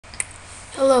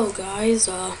Hello guys,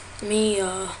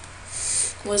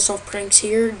 Westsoft Pranks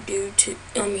here.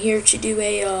 I'm here to do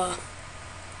here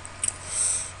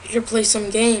to play some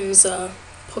games.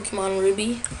 Pokemon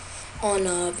Ruby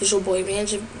on Visual Boy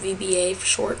Advance, VBA for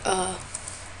short. Yeah,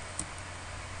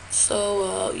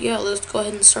 let's go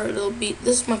ahead and start.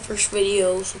 This is my first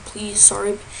video, so please,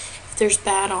 sorry if there's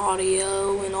bad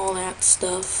audio and all that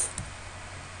stuff.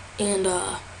 And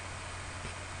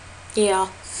yeah.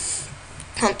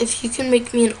 If you can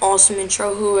make me an awesome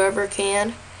intro, whoever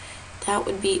can, that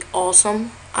would be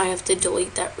awesome. I have to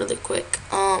delete that really quick.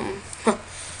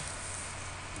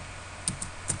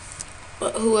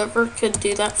 But whoever could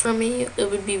do that for me, it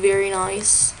would be very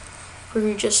nice for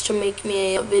you just to make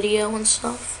me a video and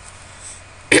stuff.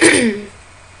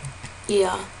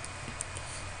 Yeah.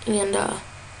 And,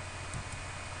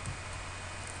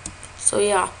 so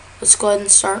yeah, let's go ahead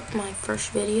and start my first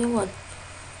video. And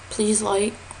please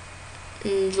like,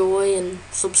 enjoy, and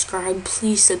subscribe.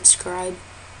 Please subscribe.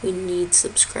 We need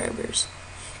subscribers.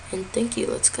 And thank you.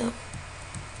 Let's go.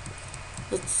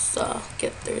 Let's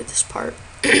get through this part.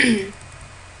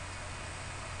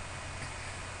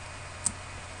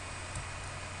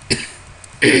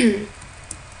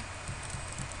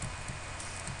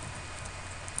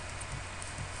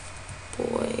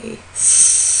 Boy,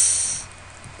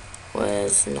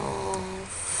 Wesnov.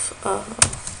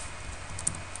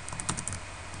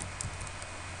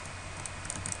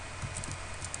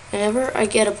 Whenever I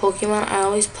get a Pokemon, I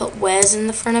always put Wes in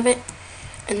the front of it,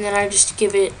 and then I just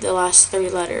give it the last 3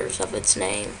 letters of its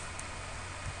name.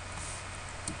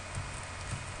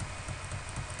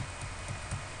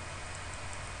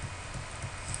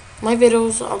 My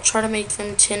videos, I'll try to make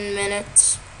them 10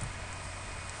 minutes,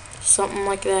 something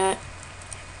like that.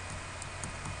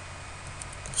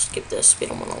 Skip this, we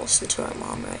don't want to listen to our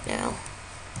mom right now.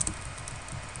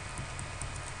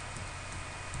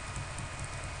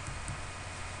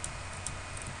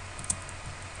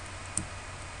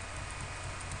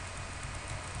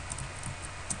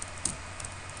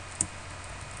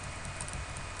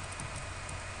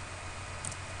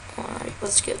 Alright,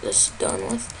 let's get this done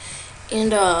with.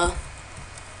 And, I'll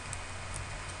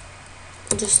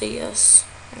just say yes.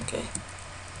 Okay.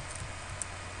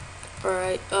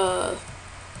 Alright,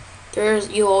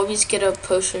 you always get a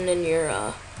potion in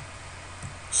your,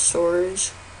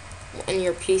 storage in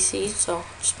your PC, so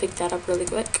just pick that up really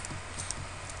quick.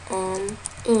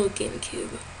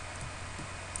 GameCube.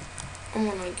 I'm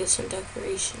gonna get some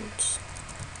decorations.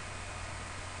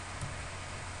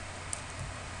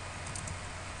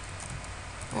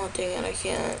 Oh dang it, I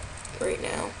can't right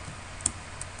now.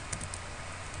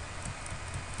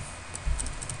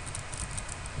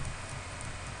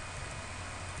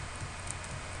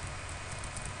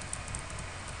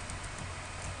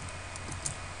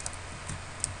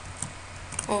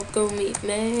 I'll go meet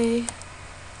May.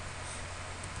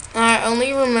 I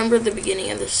only remember the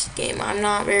beginning of this game. I'm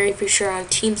not very for sure on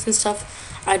teams and stuff.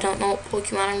 I don't know what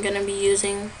Pokemon I'm gonna be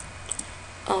using.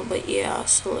 But yeah,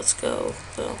 so let's go.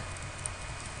 So.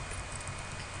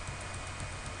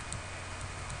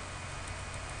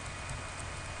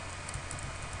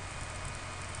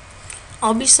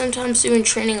 I'll be sometimes doing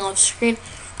training off screen.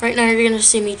 Right now you're gonna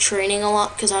see me training a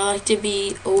lot because I like to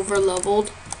be over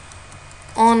leveled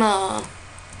on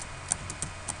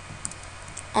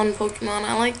Pokemon.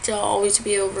 I like to always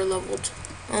be over leveled.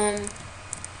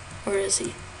 Where is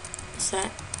he? Is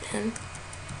that him?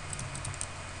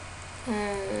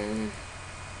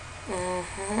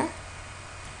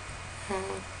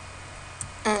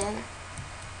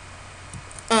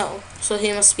 Oh, so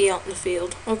he must be out in the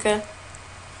field. Okay.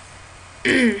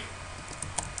 Oh,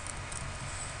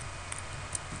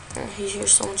 he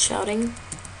hears someone shouting.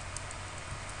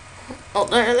 Oh,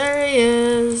 there he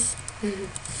is.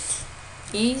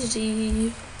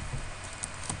 Easy.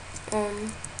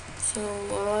 So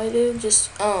what do I do?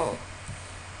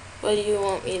 What do you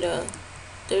want me to?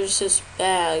 There's this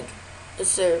bag.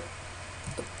 Is there?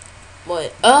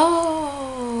 What?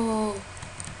 Oh.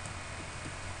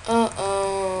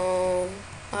 Uh-oh.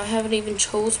 I haven't even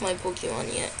chose my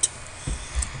Pokemon yet.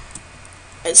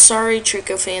 Sorry,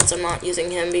 Trico fans, I'm not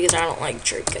using him because I don't like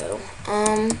Trico.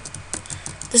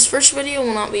 This first video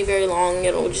will not be very long.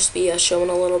 It'll just be showing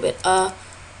a little bit. I'm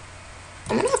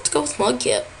gonna have to go with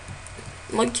Mudkip.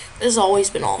 Mudkip has always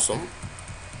been awesome.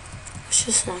 Let's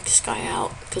just knock this guy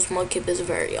out because Mudkip is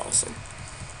very awesome.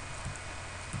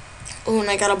 Oh, and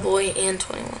I got a boy and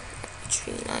 21, which is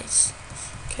really nice.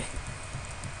 Okay.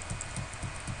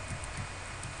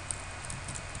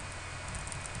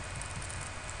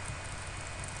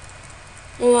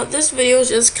 So this video is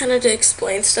just kind of to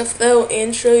explain stuff though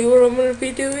and show you what I'm going to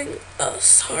be doing.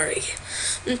 Sorry.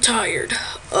 I'm tired.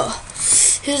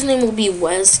 His name will be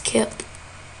Weskip.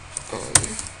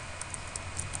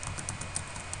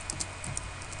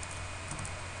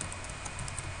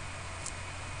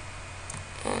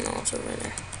 Oh no, it's over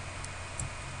there.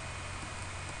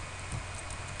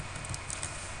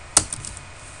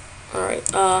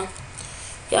 Alright,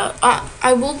 yeah,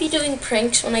 I will be doing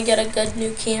pranks when I get a good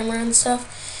new camera and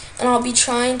stuff. And I'll be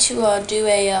trying to do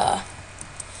a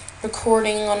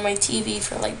recording on my TV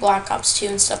for like Black Ops 2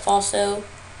 and stuff also.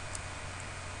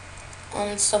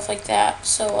 And stuff like that.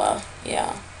 So,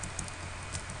 yeah.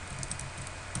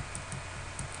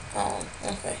 Oh,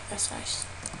 okay, that's nice.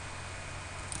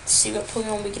 Let's see what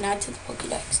Pokemon we can add to the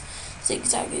Pokédex.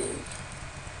 Zigzagoon.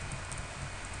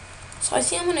 So I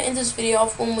think I'm going to end this video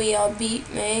off when we beat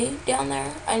May down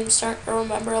there. I'm starting to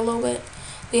remember a little bit.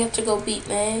 We have to go beat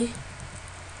May.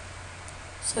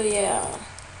 So yeah.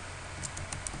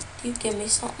 Do you give me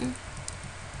something?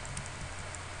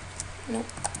 Nope.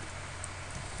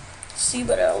 Let's see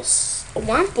what else. A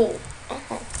Wurmple.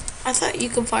 Oh, I thought you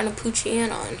could find a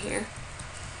Poochyena in here.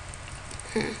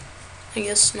 I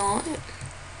guess not.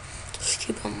 Just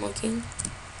keep on looking.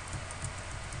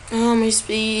 Oh, my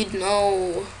speed.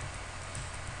 No.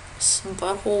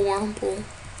 Butthole Wurmple.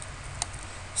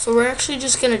 So we're actually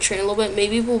just gonna train a little bit.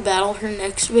 Maybe we'll battle her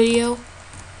next video.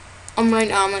 Right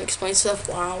now I'm gonna explain stuff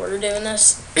while we're doing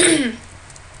this.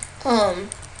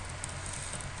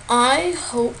 I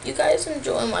hope you guys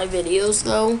enjoy my videos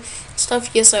though. Stuff.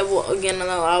 Yes, I will. Again,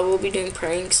 though, I will be doing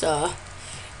pranks. And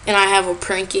I have a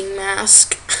pranking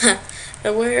mask I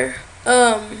wear.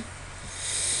 But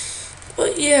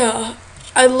yeah.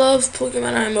 I love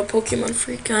Pokemon. I'm a Pokemon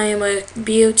freak. I am a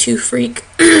BO2 freak.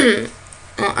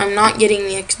 I'm not getting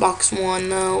the Xbox One,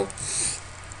 though.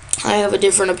 I have a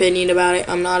different opinion about it.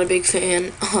 I'm not a big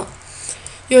fan.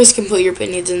 You guys can put your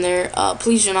opinions in there.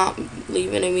 Please do not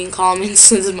leave any mean comments.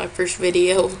 This is my first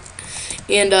video.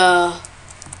 And, I'm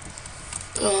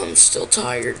still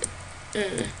tired.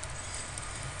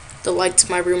 The lights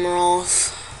in my room are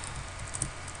off.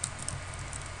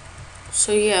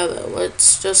 So yeah,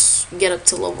 let's just get up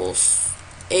to level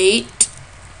 8.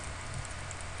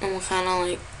 And we'll kind of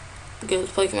like go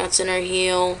to the Pokemon Center,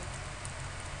 heal,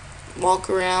 walk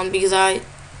around, because I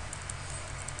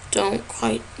don't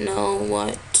quite know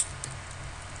what.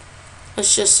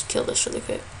 Let's just kill this really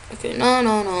quick. Okay,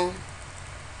 no.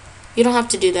 You don't have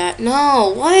to do that.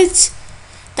 No, what?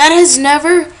 That has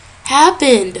never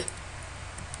happened.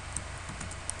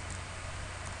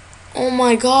 Oh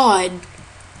my god.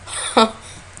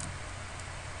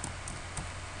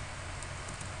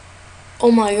 Oh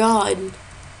my god.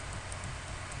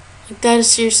 Like, that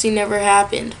has seriously never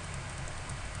happened.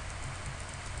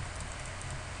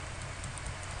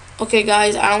 Okay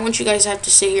guys, I don't want you guys to have to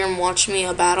sit here and watch me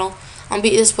battle. I'll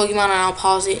beat this Pokemon and I'll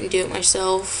pause it and do it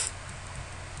myself.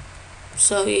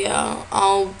 So yeah,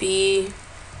 I'll be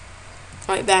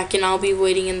right back and I'll be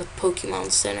waiting in the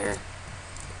Pokemon Center.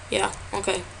 Yeah,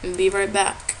 okay, I'll be right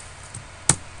back.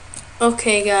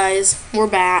 Okay guys, we're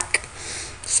back.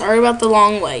 Sorry about the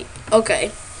long wait.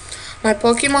 Okay, my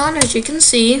Pokemon, as you can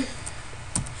see,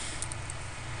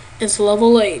 is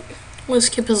level 8.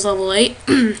 Weskip is level 8.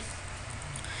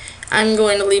 I'm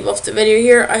going to leave off the video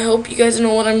here. I hope you guys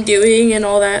know what I'm doing and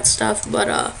all that stuff, but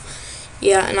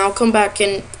yeah, and I'll come back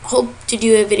and hope to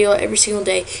do a video every single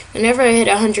day. Whenever I hit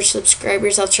 100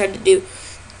 subscribers, I'll try to do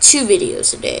 2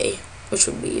 videos a day, which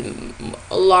would be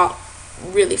a lot,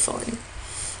 really fun.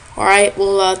 Alright,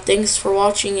 well, thanks for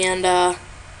watching, and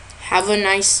have a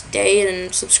nice day,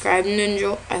 and subscribe and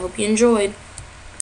enjoy. I hope you enjoyed.